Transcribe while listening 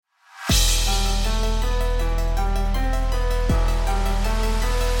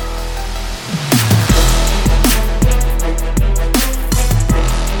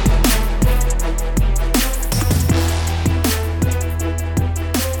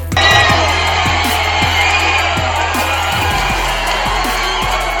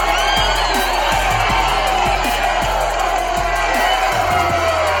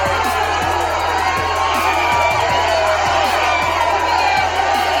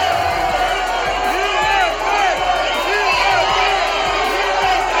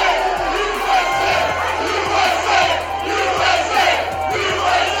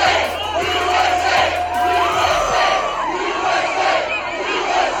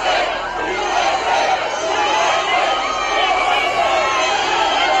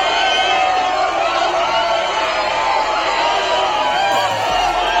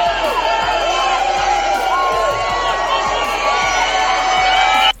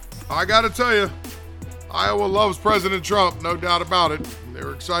I got to tell you, Iowa loves President Trump, no doubt about it. They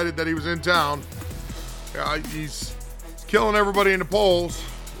were excited that he was in town. He's killing everybody in the polls.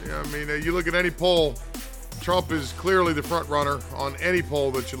 I mean, you look at any poll, Trump is clearly the front runner on any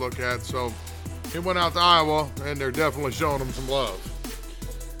poll that you look at. So he went out to Iowa, and they're definitely showing him some love.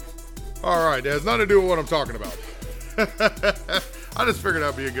 All right, it has nothing to do with what I'm talking about. I just figured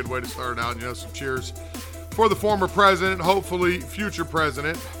that'd be a good way to start out. Some cheers for the former president, hopefully future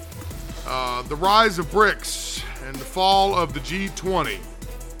president. The rise of Brics and the fall of the G20.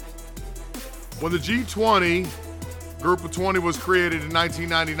 When the G20 group of 20 was created in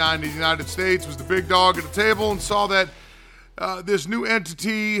 1999, the United States was the big dog at the table and saw that this new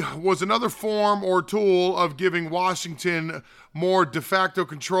entity was another form or tool of giving Washington more de facto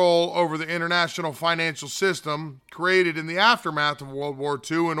control over the international financial system created in the aftermath of World War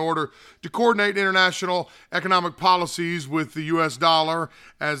II in order to coordinate international economic policies with the U.S. dollar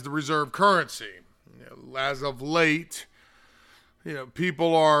as the reserve currency. As of late, there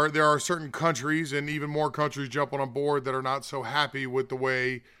are certain countries and even more countries jumping on board that are not so happy with the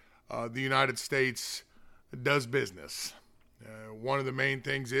way the United States does business. One of the main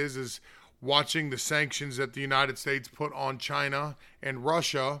things is watching the sanctions that the United States put on China and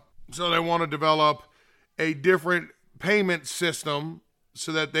Russia. So they want to develop a different payment system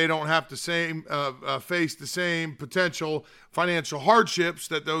so that they don't have to face the same potential financial hardships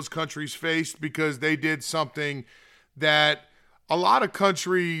that those countries faced because they did something that a lot of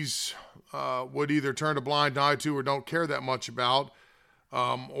countries would either turn a blind eye to or don't care that much about.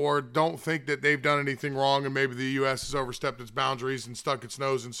 Or don't think that they've done anything wrong and maybe the U.S. has overstepped its boundaries and stuck its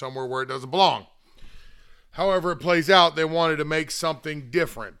nose in somewhere where it doesn't belong. However it plays out, they wanted to make something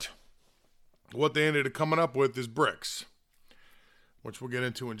different. What they ended up coming up with is Brics, which we'll get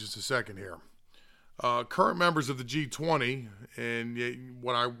into in just a second here. Current members of the G20, and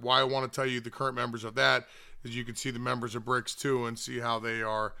why I want to tell you the current members of that is you can see the members of Brics too and see how they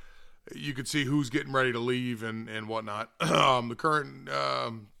are. You can see who's getting ready to leave and whatnot. The current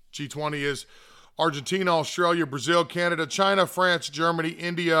G20 is Argentina, Australia, Brazil, Canada, China, France, Germany,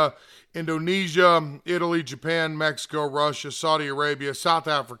 India, Indonesia, Italy, Japan, Mexico, Russia, Saudi Arabia, South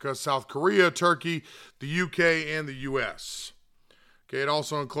Africa, South Korea, Turkey, the UK, and the US. Okay, it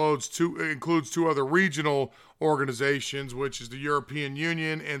also includes two other regional organizations, which is the European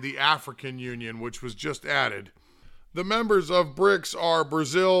Union and the African Union, which was just added. The members of Brics are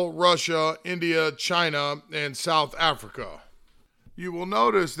Brazil, Russia, India, China, and South Africa. You will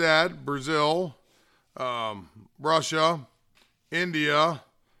notice that Brazil, Russia, India,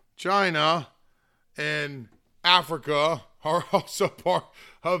 China, and Africa are also part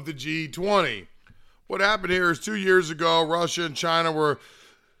of the G20. What happened here is 2 years ago, Russia and China were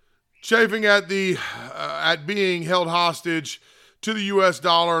chafing at being held hostage to the U.S.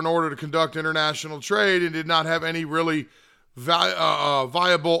 dollar in order to conduct international trade and did not have any really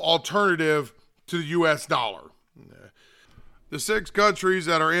viable alternative to the U.S. dollar. The 6 countries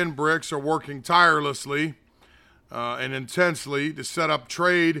that are in Brics are working tirelessly and intensely to set up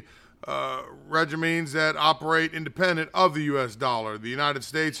trade regimes that operate independent of the U.S. dollar. The United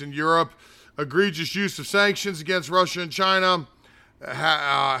States and Europe, egregious use of sanctions against Russia and China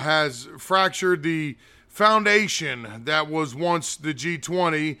has fractured the foundation that was once the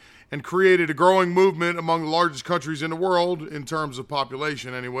G20 and created a growing movement among the largest countries in the world, in terms of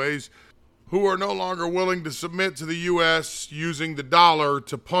population anyways, who are no longer willing to submit to the U.S. using the dollar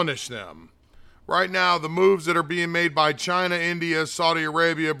to punish them. Right now, the moves that are being made by China, India, Saudi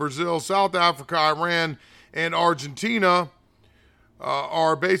Arabia, Brazil, South Africa, Iran, and Argentina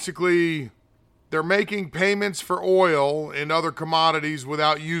are basically, they're making payments for oil and other commodities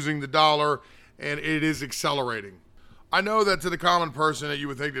without using the dollar, and it is accelerating. I know that to the common person that you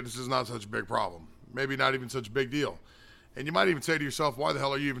would think that this is not such a big problem, maybe not even such a big deal. And you might even say to yourself, why the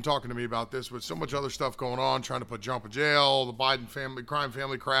hell are you even talking to me about this with so much other stuff going on, trying to put Trump in jail, the Biden crime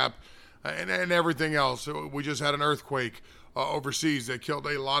family crap, and everything else. We just had an earthquake overseas that killed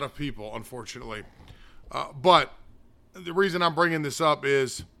a lot of people, unfortunately. But the reason I'm bringing this up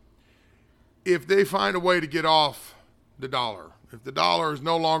is if they find a way to get off the dollar, if the dollar is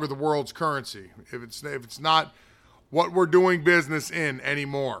no longer the world's currency, if it's not what we're doing business in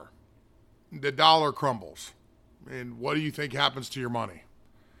anymore, the dollar crumbles. And what do you think happens to your money?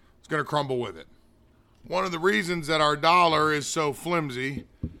 It's going to crumble with it. One of the reasons that our dollar is so flimsy,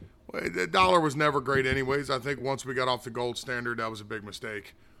 the dollar was never great anyways. I think once we got off the gold standard, that was a big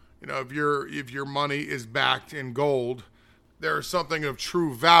mistake. If your money is backed in gold, there is something of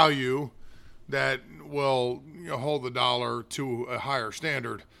true value that will hold the dollar to a higher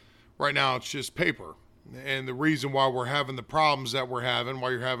standard. Right now, it's just paper. And the reason why we're having the problems that we're having,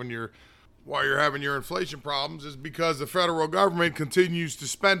 why you're having your inflation problems, is because the federal government continues to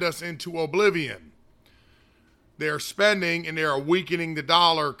spend us into oblivion. They are spending and they are weakening the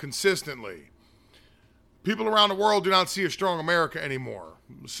dollar consistently. People around the world do not see a strong America anymore.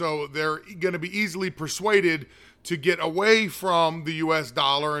 So they're going to be easily persuaded to get away from the U.S.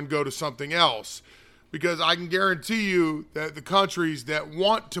 dollar and go to something else. Because I can guarantee you that the countries that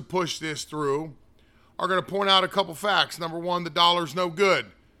want to push this through are going to point out a couple facts. Number one, the dollar's no good.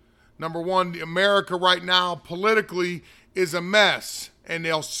 Number one, America right now politically is a mess. And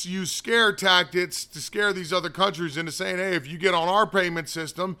they'll use scare tactics to scare these other countries into saying, hey, if you get on our payment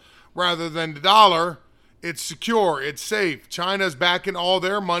system rather than the dollar, it's secure, it's safe. China's backing all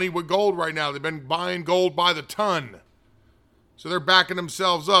their money with gold right now. They've been buying gold by the ton. So they're backing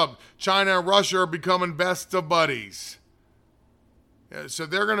themselves up. China and Russia are becoming best of buddies. So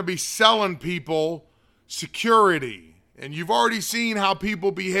they're going to be selling people security. And you've already seen how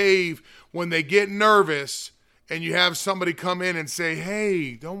people behave when they get nervous and you have somebody come in and say,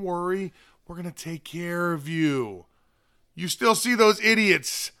 hey, don't worry, we're going to take care of you. You still see those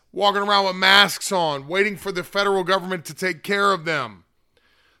idiots walking around with masks on, waiting for the federal government to take care of them.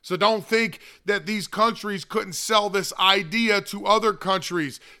 So don't think that these countries couldn't sell this idea to other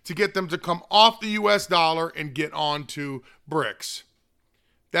countries to get them to come off the U.S. dollar and get onto Brics.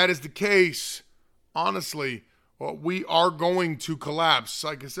 That is the case. Honestly, well, we are going to collapse.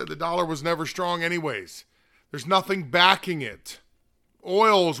 Like I said, the dollar was never strong anyways. There's nothing backing it.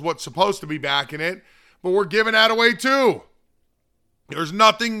 Oil's what's supposed to be backing it, but we're giving that away too. There's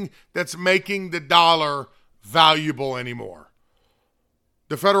nothing that's making the dollar valuable anymore.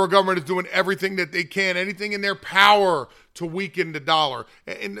 The federal government is doing everything that they can, anything in their power to weaken the dollar.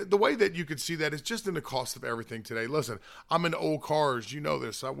 And the way that you can see that is just in the cost of everything today. Listen, I'm into old cars. You know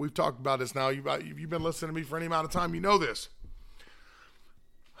this. We've talked about this now. You've been listening to me for any amount of time. You know this.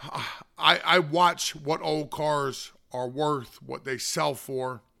 I watch what old cars are worth, what they sell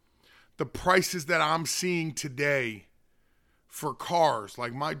for. The prices that I'm seeing today for cars,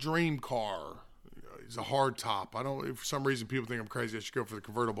 like my dream car, is a hard top. I don't, for some reason people think I'm crazy. I should go for the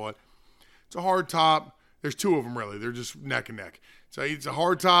convertible. It's a hard top. There's two of them really. They're just neck and neck. So it's a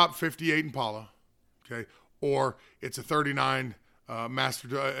hard top 58 Impala, okay, or it's a 39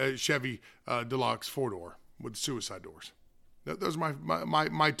 Chevy Deluxe 4-door with suicide doors. Those are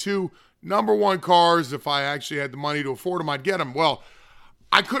my two number one cars. If I actually had the money to afford them, I'd get them. Well,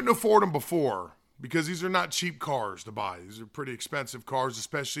 I couldn't afford them before because these are not cheap cars to buy. These are pretty expensive cars,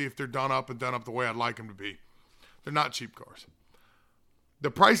 especially if they're done up the way I'd like them to be. They're not cheap cars. The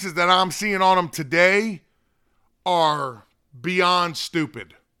prices that I'm seeing on them today are beyond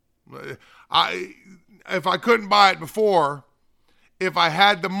stupid. If I couldn't buy it before, if I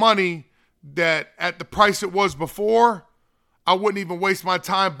had the money that at the price it was before, I wouldn't even waste my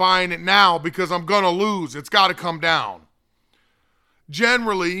time buying it now because I'm going to lose. It's got to come down.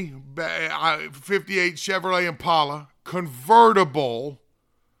 Generally, 58 Chevrolet Impala convertible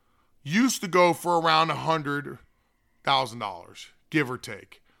used to go for around $100,000, give or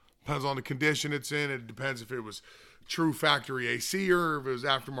take. Depends on the condition it's in. It depends if it was true factory AC or if it was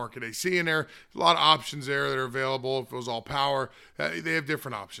aftermarket AC in there. There's a lot of options there that are available. If it was all power, they have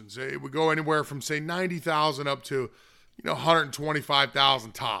different options. It would go anywhere from, say, $90,000 up to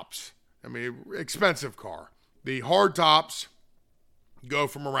 $125,000 tops. I mean, expensive car. The hard tops go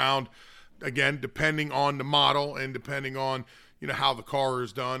from around, again, depending on the model and depending on, how the car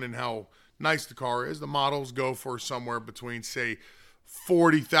is done and how nice the car is. The models go for somewhere between, say,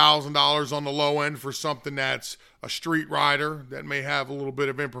 $40,000 on the low end for something that's a street rider that may have a little bit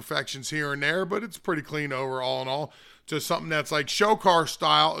of imperfections here and there, but it's pretty clean over all in all. To something that's like show car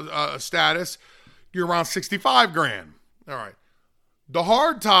style status, you're around $65,000. All right. The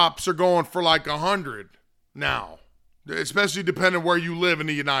hard tops are going for like $100,000 now, especially depending where you live in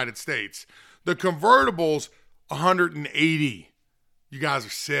the United States. The convertibles, $180,000. You guys are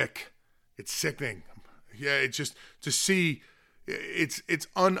sick. It's sickening. Yeah, it's just to see, it's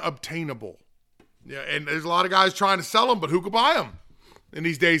unobtainable. Yeah, and there's a lot of guys trying to sell them, but who could buy them in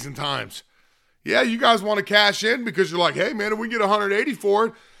these days and times? Yeah, you guys want to cash in because you're like, hey man, if we get $180,000 for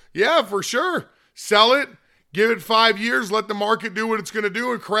it, yeah, for sure. Sell it. Give it 5 years, let the market do what it's going to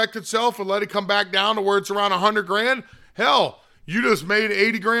do and correct itself and let it come back down to where it's around $100,000. Hell, you just made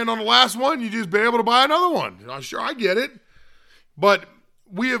 $80,000 on the last one. You just been able to buy another one. Sure, I get it. But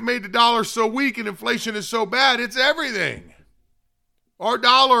we have made the dollar so weak and inflation is so bad, it's everything. Our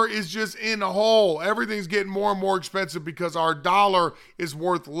dollar is just in a hole. Everything's getting more and more expensive because our dollar is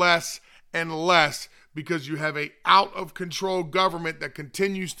worth less and less because you have a out-of-control government that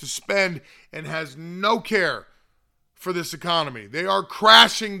continues to spend and has no care for this economy. They are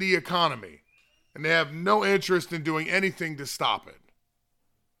crashing the economy, and they have no interest in doing anything to stop it.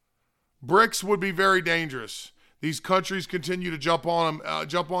 Brics would be very dangerous. These countries continue to jump on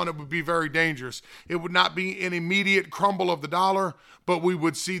it would be very dangerous. It would not be an immediate crumble of the dollar, but we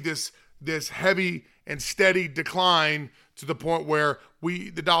would see this heavy and steady decline to the point where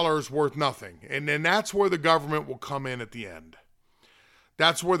the dollar is worth nothing. And then that's where the government will come in at the end.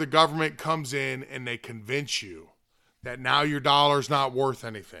 That's where the government comes in and they convince you that now your dollar's not worth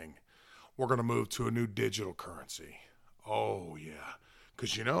anything. We're going to move to a new digital currency. Oh, yeah.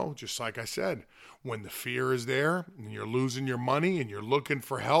 Because, just like I said, when the fear is there and you're losing your money and you're looking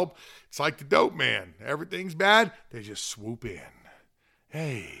for help, it's like the dope man. Everything's bad. They just swoop in.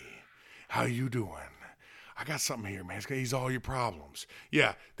 Hey, how you doing? I got something here, man. It's going to ease all your problems.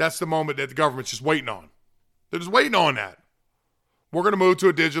 Yeah, that's the moment that the government's just waiting on. They're just waiting on that. We're going to move to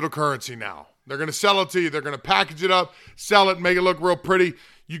a digital currency now. They're going to sell it to you. They're going to package it up, sell it, make it look real pretty.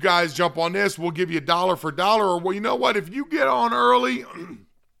 You guys jump on this. We'll give you $1 for $1. Or, well, you know what? If you get on early,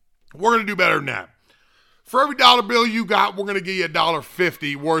 we're going to do better than that. For every dollar bill you got, we're going to give you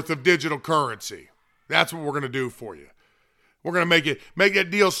 $1.50 worth of digital currency. That's what we're going to do for you. We're going to make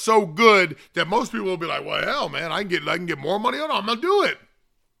that deal so good that most people will be like, well, hell, man, I can get more money on it. I'm going to do it.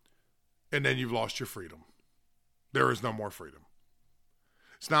 And then you've lost your freedom. There is no more freedom.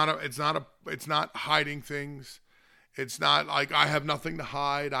 It's not hiding things. It's not like I have nothing to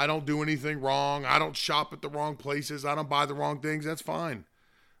hide. I don't do anything wrong. I don't shop at the wrong places. I don't buy the wrong things. That's fine.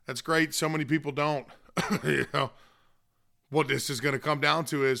 That's great. So many people don't. What this is going to come down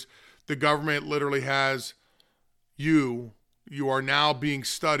to is the government literally has you. You are now being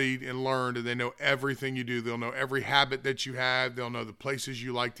studied and learned, and they know everything you do. They'll know every habit that you have. They'll know the places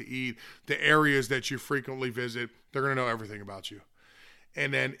you like to eat, the areas that you frequently visit. They're going to know everything about you.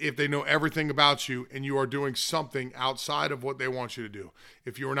 And then if they know everything about you and you are doing something outside of what they want you to do,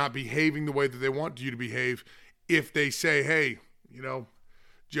 if you are not behaving the way that they want you to behave, if they say, hey,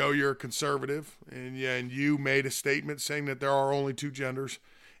 Joe, you're a conservative, and you made a statement saying that there are only two genders,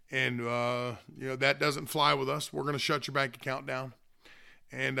 and that doesn't fly with us, we're going to shut your bank account down.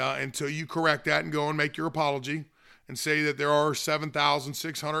 And until you correct that and go and make your apology and say that there are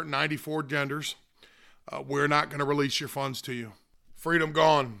 7,694 genders, we're not going to release your funds to you. Freedom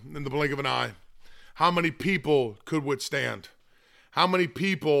gone in the blink of an eye. How many people could withstand? How many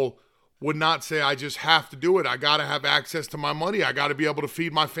people would not say, I just have to do it. I got to have access to my money. I got to be able to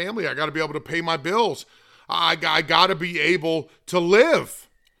feed my family. I got to be able to pay my bills. I got to be able to live.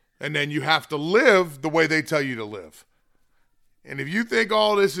 And then you have to live the way they tell you to live. And if you think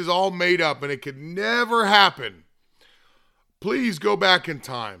all this is all made up and it could never happen, please go back in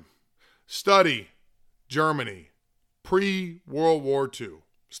time. Study Germany. Pre-World War II.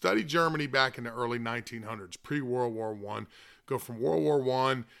 Study Germany back in the early 1900s, pre-World War I. Go from World War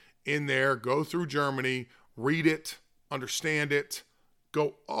I in there, go through Germany, read it, understand it,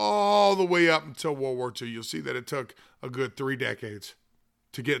 go all the way up until World War II. You'll see that it took a good 3 decades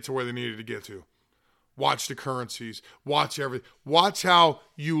to get to where they needed to get to. Watch the currencies. Watch everything. Watch how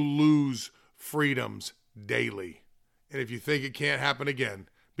you lose freedoms daily. And if you think it can't happen again,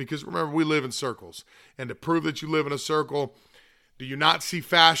 because remember, we live in circles. And to prove that you live in a circle, do you not see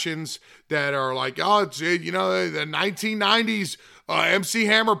fashions that are like, oh, it's, the 1990s MC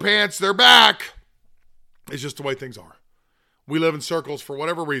Hammer pants, they're back. It's just the way things are. We live in circles for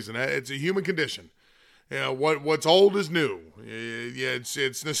whatever reason. It's a human condition. What's old is new. Yeah,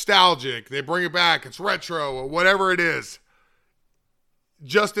 it's nostalgic. They bring it back. It's retro or whatever it is.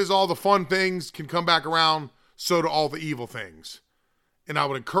 Just as all the fun things can come back around, so do all the evil things. And I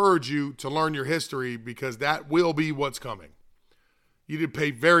would encourage you to learn your history because that will be what's coming. You need to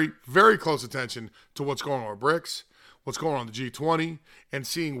pay very, very close attention to what's going on with Brics, what's going on with the G20, and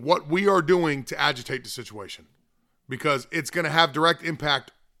seeing what we are doing to agitate the situation. Because it's going to have direct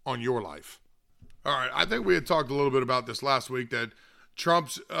impact on your life. All right, I think we had talked a little bit about this last week, that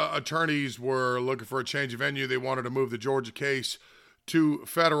Trump's attorneys were looking for a change of venue. They wanted to move the Georgia case to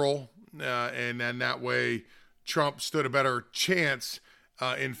federal, and then that way Trump stood a better chance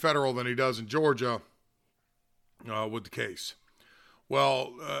in federal than he does in Georgia with the case.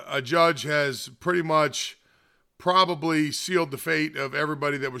 Well, a judge has pretty much probably sealed the fate of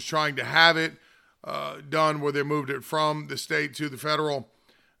everybody that was trying to have it done where they moved it from the state to the federal.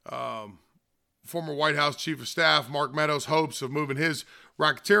 Former White House Chief of Staff Mark Meadows' hopes of moving his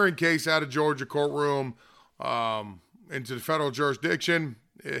racketeering case out of Georgia courtroom into the federal jurisdiction,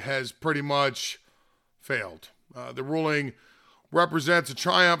 it has pretty much failed. The ruling represents a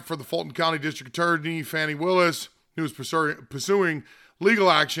triumph for the Fulton County District Attorney Fannie Willis, who is pursuing legal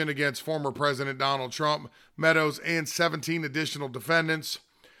action against former President Donald Trump, Meadows, and 17 additional defendants.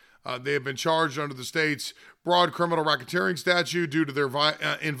 They have been charged under the state's broad criminal racketeering statute due to their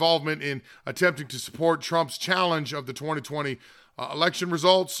involvement in attempting to support Trump's challenge of the 2020 election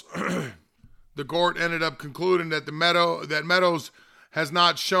results. The court ended up concluding that Meadows has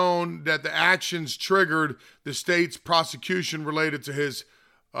not shown that the actions triggered the state's prosecution related to his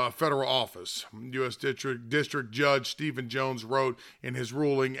federal office. U.S. District Judge Stephen Jones wrote in his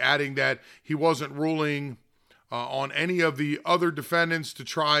ruling, adding that he wasn't ruling on any of the other defendants to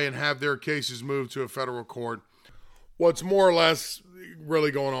try and have their cases moved to a federal court. What's more or less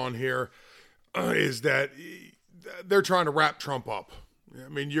really going on here is that they're trying to wrap Trump up. I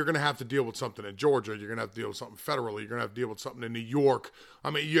mean, you're going to have to deal with something in Georgia. You're going to have to deal with something federally. You're going to have to deal with something in New York. I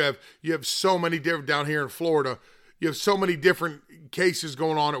mean, you have so many different, down here in Florida, you have so many different cases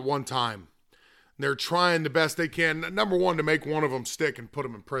going on at one time. They're trying the best they can, number one, to make one of them stick and put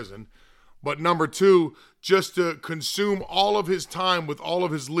him in prison. But number two, just to consume all of his time with all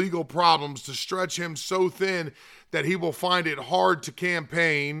of his legal problems, to stretch him so thin that he will find it hard to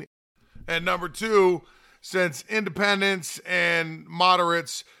campaign. And number two, since independents and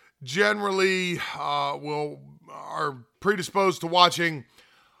moderates generally are predisposed to watching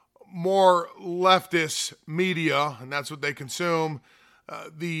more leftist media, and that's what they consume,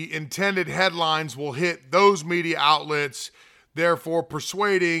 the intended headlines will hit those media outlets, therefore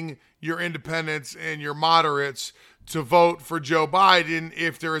persuading your independents and your moderates to vote for Joe Biden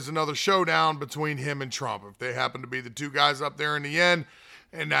if there is another showdown between him and Trump. If they happen to be the two guys up there in the end,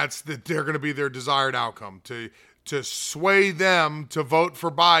 and they're going to be their desired outcome, to sway them to vote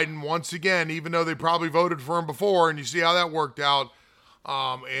for Biden once again, even though they probably voted for him before, and you see how that worked out.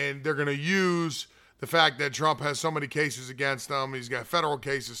 And they're going to use the fact that Trump has so many cases against him. He's got federal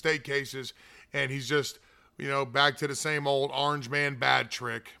cases, state cases, and he's just, back to the same old orange man bad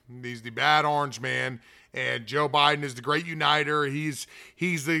trick. He's the bad orange man, and Joe Biden is the great uniter. He's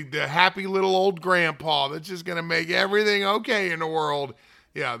the happy little old grandpa that's just going to make everything okay in the world.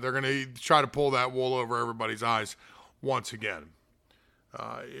 Yeah, they're going to try to pull that wool over everybody's eyes once again.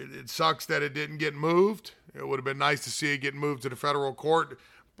 It sucks that it didn't get moved. It would have been nice to see it get moved to the federal court.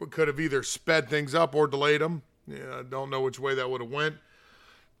 It could have either sped things up or delayed them. I don't know which way that would have went.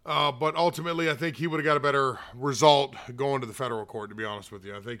 But ultimately, I think he would have got a better result going to the federal court, to be honest with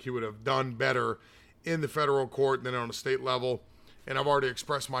you. I think he would have done better in the federal court than on the state level. And I've already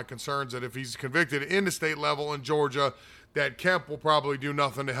expressed my concerns that if he's convicted in the state level in Georgia, that Kemp will probably do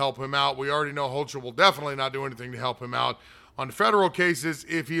nothing to help him out. We already know Hochul will definitely not do anything to help him out. On federal cases,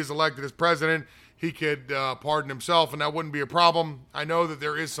 if he is elected as president, he could pardon himself, and that wouldn't be a problem. I know that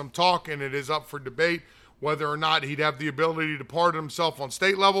there is some talk, and it is up for debate, whether or not he'd have the ability to pardon himself on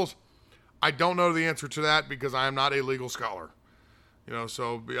state levels. I don't know the answer to that because I am not a legal scholar.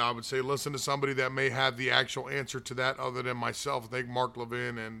 So I would say listen to somebody that may have the actual answer to that other than myself. I think Mark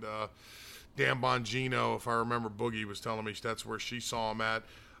Levin and Dan Bongino, if I remember, Boogie was telling me that's where she saw him at.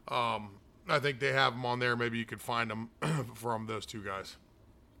 I think they have them on there. Maybe you could find them from those two guys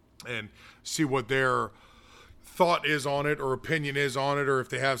and see what their thought is on it or opinion is on it, or if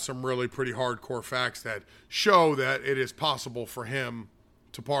they have some really pretty hardcore facts that show that it is possible for him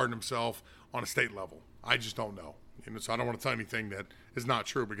to pardon himself on a state level. I just don't know. So I don't want to tell anything that is not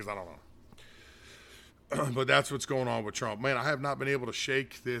true because I don't know. But that's what's going on with Trump. Man, I have not been able to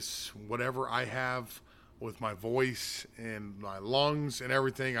shake this whatever I have with my voice and my lungs and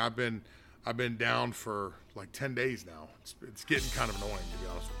everything. I've been down for like 10 days now. It's getting kind of annoying, to be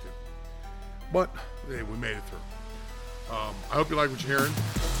honest with you. But hey, we made it through. I hope you like what you're hearing.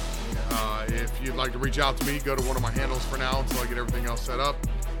 If you'd like to reach out to me, go to one of my handles for now until I get everything else set up.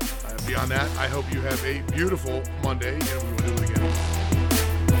 Beyond that, I hope you have a beautiful Monday, and we will do it again.